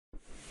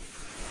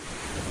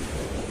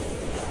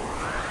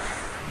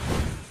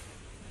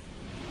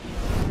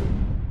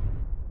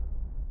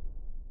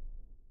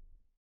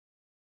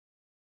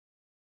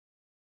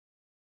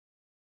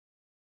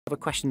have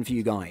a question for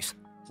you guys.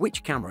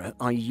 Which camera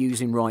are you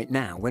using right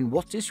now, and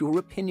what is your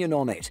opinion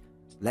on it?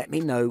 Let me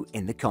know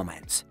in the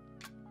comments.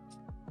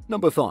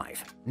 Number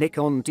 5.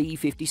 Nikon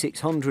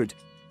D5600.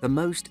 The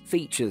most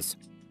features.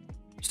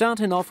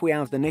 Starting off, we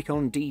have the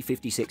Nikon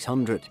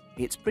D5600.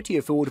 It's pretty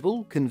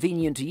affordable,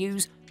 convenient to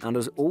use, and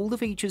has all the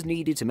features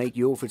needed to make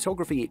your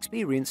photography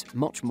experience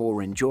much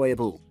more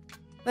enjoyable.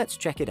 Let's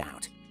check it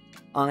out.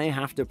 I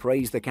have to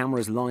praise the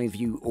camera's live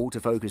view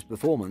autofocus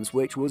performance,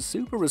 which was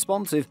super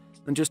responsive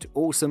and just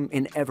awesome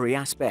in every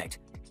aspect.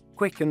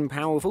 Quick and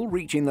powerful,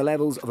 reaching the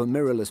levels of a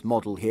mirrorless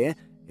model here.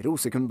 It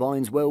also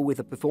combines well with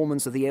the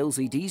performance of the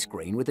LCD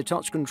screen with the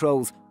touch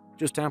controls.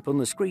 Just tap on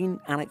the screen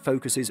and it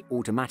focuses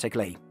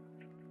automatically.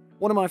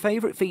 One of my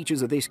favourite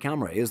features of this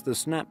camera is the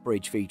snap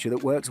bridge feature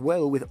that works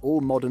well with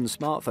all modern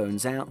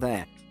smartphones out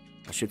there.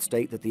 I should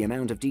state that the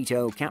amount of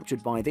detail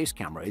captured by this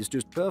camera is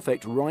just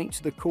perfect right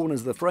to the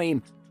corners of the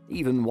frame,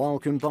 even while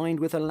combined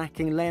with a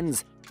lacking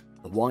lens.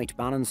 The white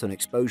balance and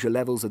exposure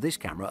levels of this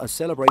camera are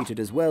celebrated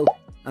as well,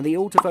 and the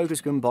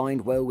autofocus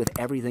combined well with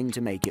everything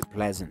to make it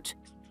pleasant.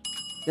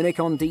 The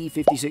Nikon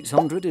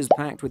D5600 is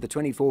packed with the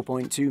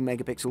 24.2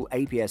 megapixel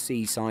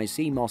APS-C size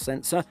CMOS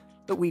sensor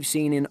that we've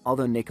seen in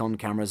other Nikon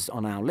cameras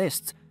on our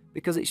lists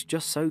because it's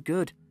just so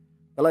good.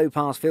 The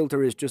low-pass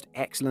filter is just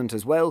excellent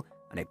as well,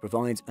 and it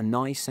provides a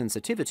nice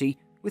sensitivity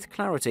with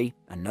clarity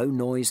and no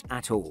noise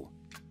at all.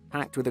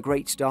 Packed with a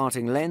great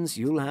starting lens,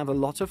 you'll have a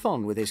lot of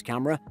fun with this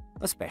camera,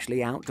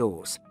 especially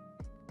outdoors.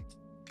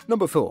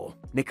 Number 4.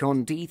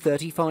 Nikon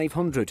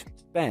D3500.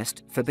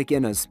 Best for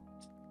beginners.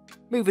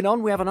 Moving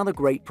on, we have another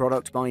great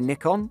product by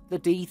Nikon, the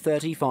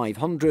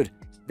D3500.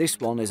 This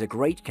one is a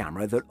great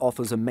camera that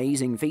offers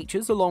amazing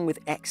features along with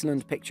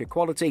excellent picture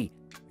quality.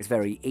 It's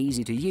very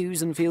easy to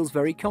use and feels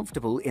very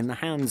comfortable in the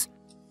hands.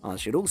 I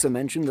should also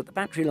mention that the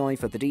battery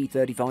life of the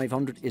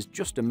D3500 is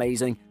just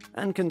amazing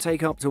and can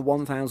take up to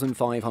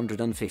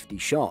 1,550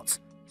 shots.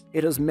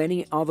 It has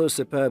many other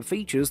superb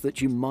features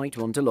that you might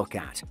want to look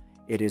at.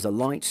 It is a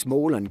light,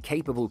 small and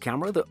capable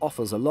camera that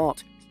offers a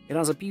lot. It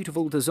has a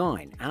beautiful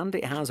design, and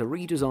it has a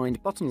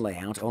redesigned button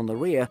layout on the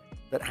rear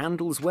that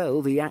handles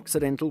well the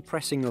accidental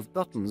pressing of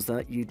buttons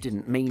that you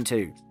didn't mean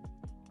to.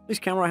 This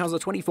camera has a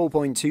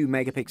 24.2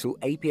 megapixel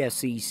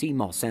APS-C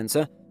CMOS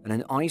sensor and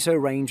an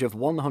ISO range of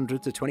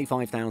 100 to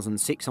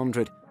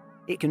 25,600.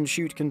 It can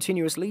shoot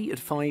continuously at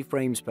 5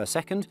 frames per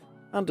second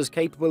and is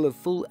capable of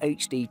full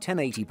HD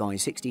 1080 by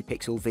 60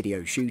 pixel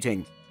video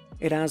shooting.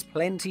 It has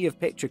plenty of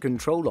picture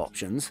control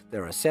options.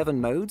 There are 7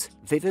 modes: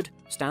 vivid,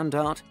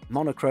 standard,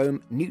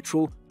 monochrome,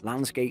 neutral,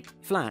 landscape,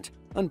 flat,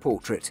 and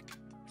portrait.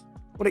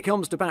 When it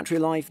comes to battery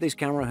life, this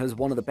camera has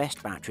one of the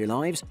best battery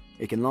lives.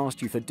 It can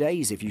last you for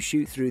days if you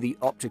shoot through the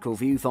optical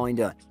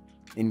viewfinder.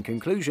 In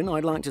conclusion,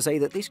 I'd like to say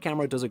that this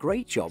camera does a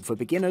great job for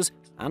beginners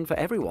and for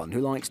everyone who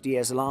likes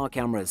DSLR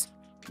cameras.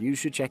 You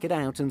should check it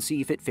out and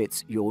see if it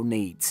fits your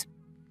needs.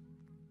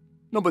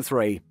 Number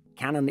 3.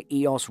 Canon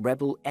EOS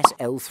Rebel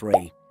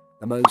SL3.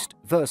 The most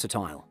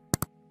versatile.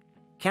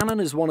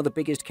 Canon is one of the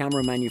biggest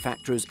camera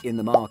manufacturers in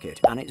the market,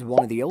 and it's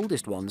one of the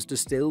oldest ones to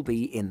still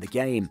be in the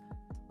game.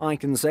 I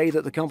can say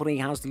that the company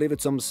has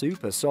delivered some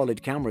super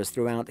solid cameras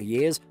throughout the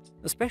years,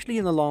 especially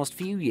in the last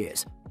few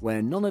years,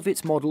 where none of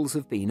its models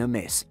have been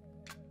amiss.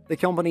 The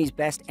company's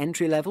best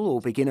entry-level or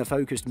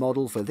beginner-focused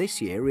model for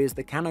this year is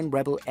the Canon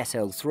Rebel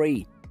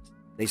SL3.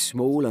 This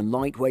small and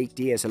lightweight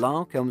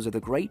DSLR comes with a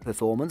great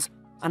performance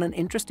and an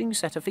interesting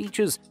set of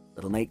features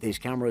that'll make this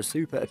camera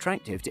super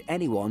attractive to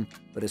anyone,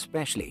 but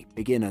especially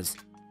beginners.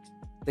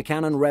 The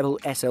Canon Rebel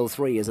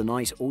SL3 is a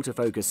nice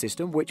autofocus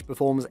system which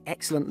performs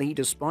excellently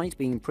despite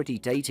being pretty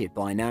dated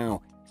by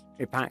now.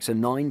 It packs a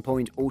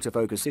 9-point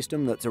autofocus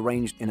system that's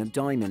arranged in a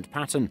diamond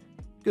pattern,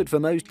 good for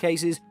most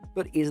cases,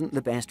 but isn't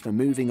the best for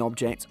moving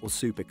objects or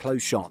super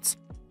close shots.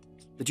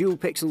 The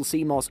dual-pixel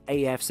CMOS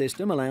AF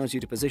system allows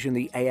you to position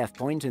the AF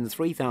point in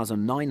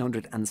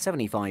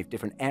 3,975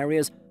 different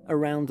areas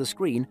around the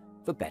screen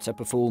for better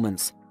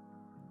performance.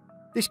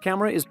 This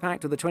camera is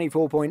packed with a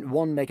 24.1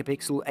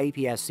 megapixel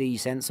APS-C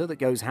sensor that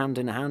goes hand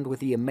in hand with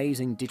the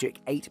amazing Digic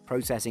 8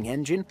 processing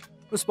engine,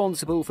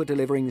 responsible for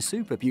delivering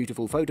super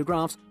beautiful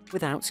photographs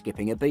without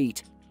skipping a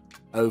beat.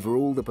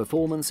 Overall, the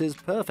performance is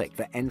perfect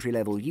for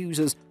entry-level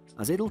users,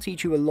 as it'll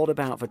teach you a lot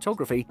about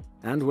photography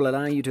and will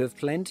allow you to have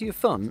plenty of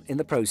fun in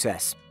the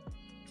process.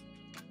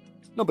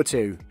 Number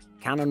 2.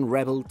 Canon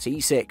Rebel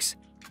T6.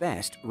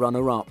 Best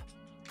runner-up.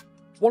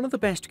 One of the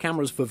best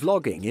cameras for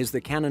vlogging is the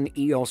Canon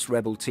EOS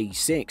Rebel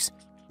T6.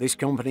 This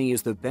company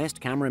is the best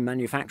camera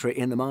manufacturer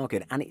in the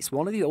market, and it's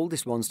one of the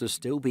oldest ones to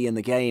still be in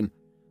the game.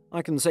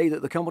 I can say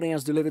that the company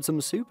has delivered some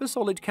super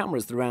solid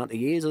cameras throughout the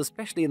years,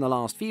 especially in the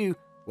last few,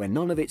 where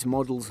none of its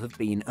models have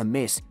been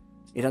amiss.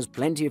 It has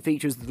plenty of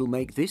features that will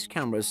make this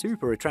camera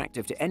super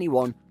attractive to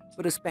anyone,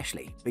 but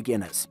especially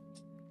beginners.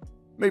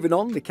 Moving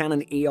on, the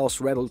Canon EOS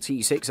Rebel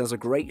T6 has a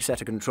great set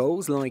of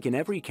controls like in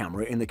every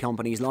camera in the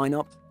company's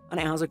lineup, and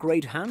it has a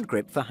great hand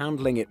grip for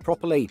handling it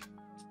properly.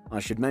 I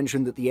should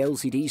mention that the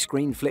LCD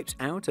screen flips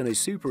out and is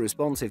super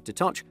responsive to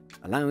touch,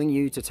 allowing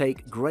you to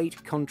take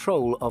great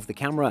control of the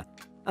camera.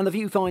 and the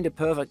viewfinder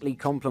perfectly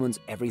complements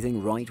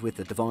everything right with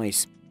the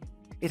device.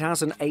 It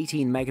has an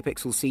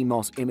 18-megapixel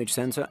CMOS image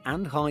sensor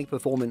and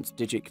high-performance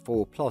Digic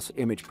 4 Plus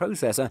image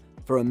processor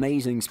for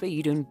amazing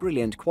speed and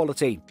brilliant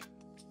quality.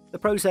 The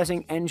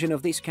processing engine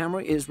of this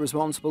camera is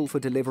responsible for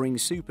delivering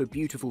super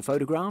beautiful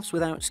photographs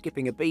without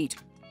skipping a beat.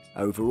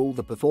 Overall,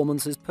 the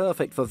performance is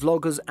perfect for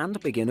vloggers and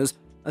beginners,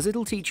 as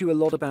it'll teach you a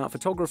lot about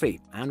photography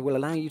and will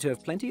allow you to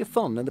have plenty of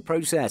fun in the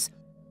process.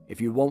 If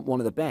you want one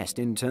of the best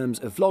in terms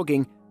of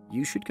vlogging,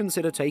 you should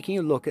consider taking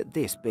a look at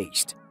this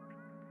beast.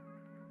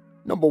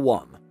 Number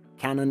 1.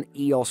 Canon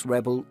EOS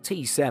Rebel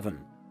T7.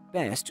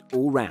 Best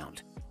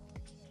all-round.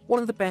 One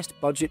of the best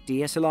budget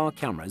DSLR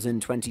cameras in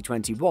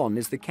 2021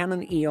 is the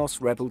Canon EOS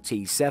Rebel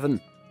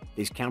T7.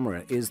 This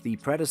camera is the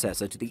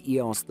predecessor to the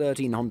EOS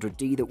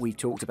 1300D that we've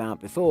talked about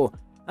before,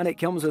 and it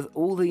comes with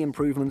all the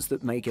improvements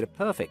that make it a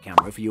perfect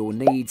camera for your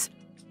needs.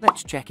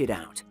 Let's check it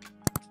out.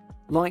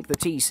 Like the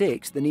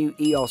T6, the new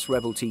EOS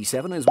Rebel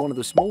T7 is one of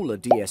the smaller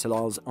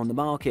DSLRs on the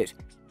market.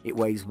 It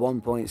weighs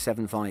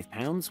 1.75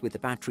 pounds with the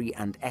battery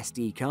and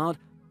SD card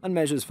and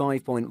measures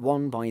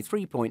 5.1 by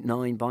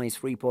 3.9 by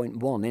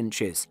 3.1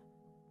 inches.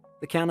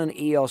 The Canon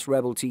EOS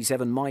Rebel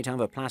T7 might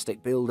have a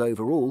plastic build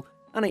overall,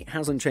 and it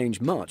hasn't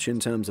changed much in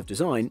terms of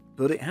design,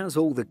 but it has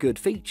all the good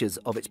features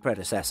of its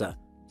predecessor.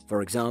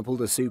 For example,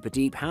 the super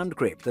deep hand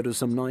grip that has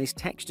some nice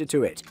texture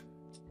to it.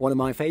 One of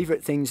my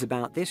favourite things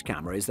about this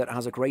camera is that it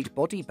has a great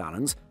body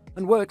balance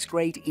and works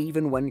great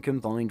even when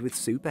combined with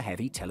super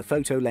heavy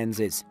telephoto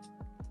lenses.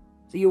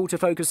 The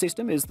autofocus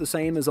system is the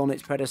same as on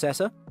its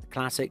predecessor, a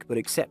classic but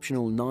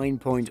exceptional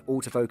 9-point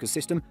autofocus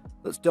system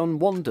that's done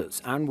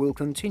wonders and will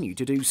continue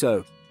to do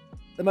so.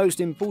 The most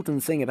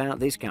important thing about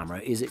this camera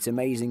is its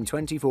amazing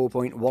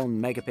 24.1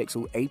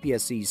 megapixel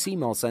APS-C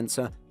CMOS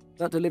sensor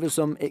that delivers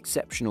some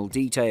exceptional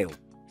detail.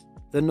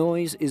 The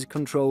noise is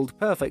controlled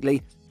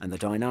perfectly and the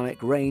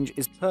dynamic range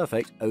is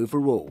perfect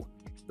overall,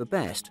 the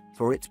best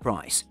for its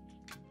price.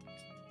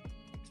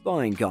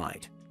 Buying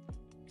guide.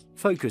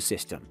 Focus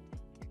system.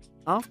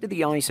 After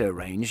the ISO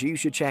range, you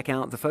should check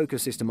out the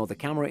focus system of the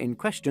camera in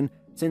question,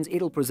 since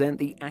it'll present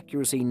the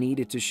accuracy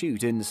needed to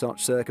shoot in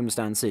such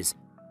circumstances.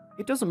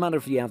 It doesn't matter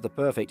if you have the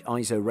perfect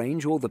ISO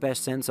range or the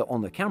best sensor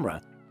on the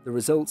camera, the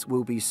results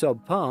will be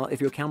subpar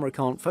if your camera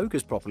can't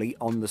focus properly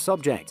on the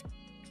subject.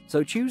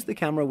 So choose the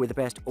camera with the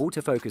best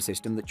autofocus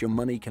system that your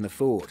money can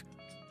afford.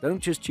 Don't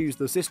just choose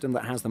the system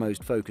that has the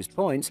most focus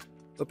points,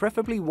 but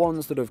preferably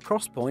ones that have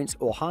cross points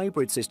or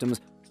hybrid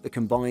systems that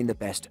combine the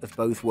best of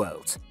both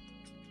worlds.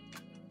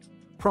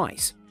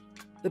 Price.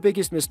 The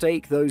biggest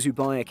mistake those who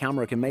buy a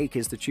camera can make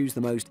is to choose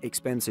the most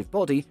expensive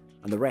body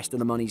and the rest of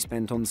the money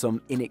spent on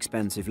some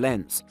inexpensive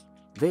lens.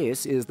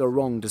 This is the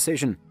wrong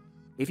decision.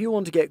 If you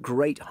want to get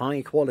great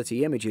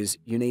high-quality images,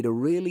 you need a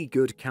really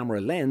good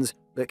camera lens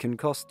that can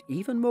cost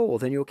even more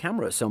than your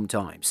camera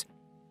sometimes.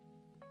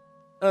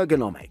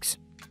 Ergonomics.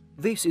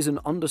 This is an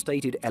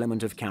understated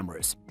element of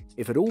cameras.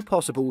 If at all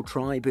possible,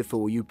 try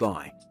before you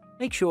buy.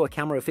 Make sure a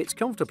camera fits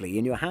comfortably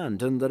in your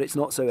hand and that it's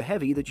not so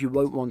heavy that you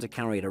won't want to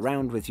carry it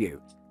around with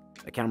you.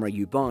 A camera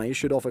you buy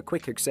should offer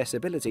quick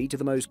accessibility to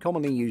the most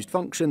commonly used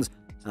functions,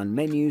 and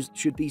menus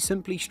should be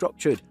simply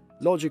structured,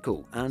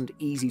 logical, and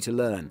easy to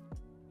learn.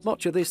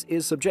 Much of this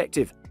is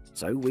subjective,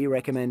 so we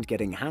recommend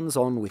getting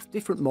hands-on with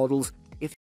different models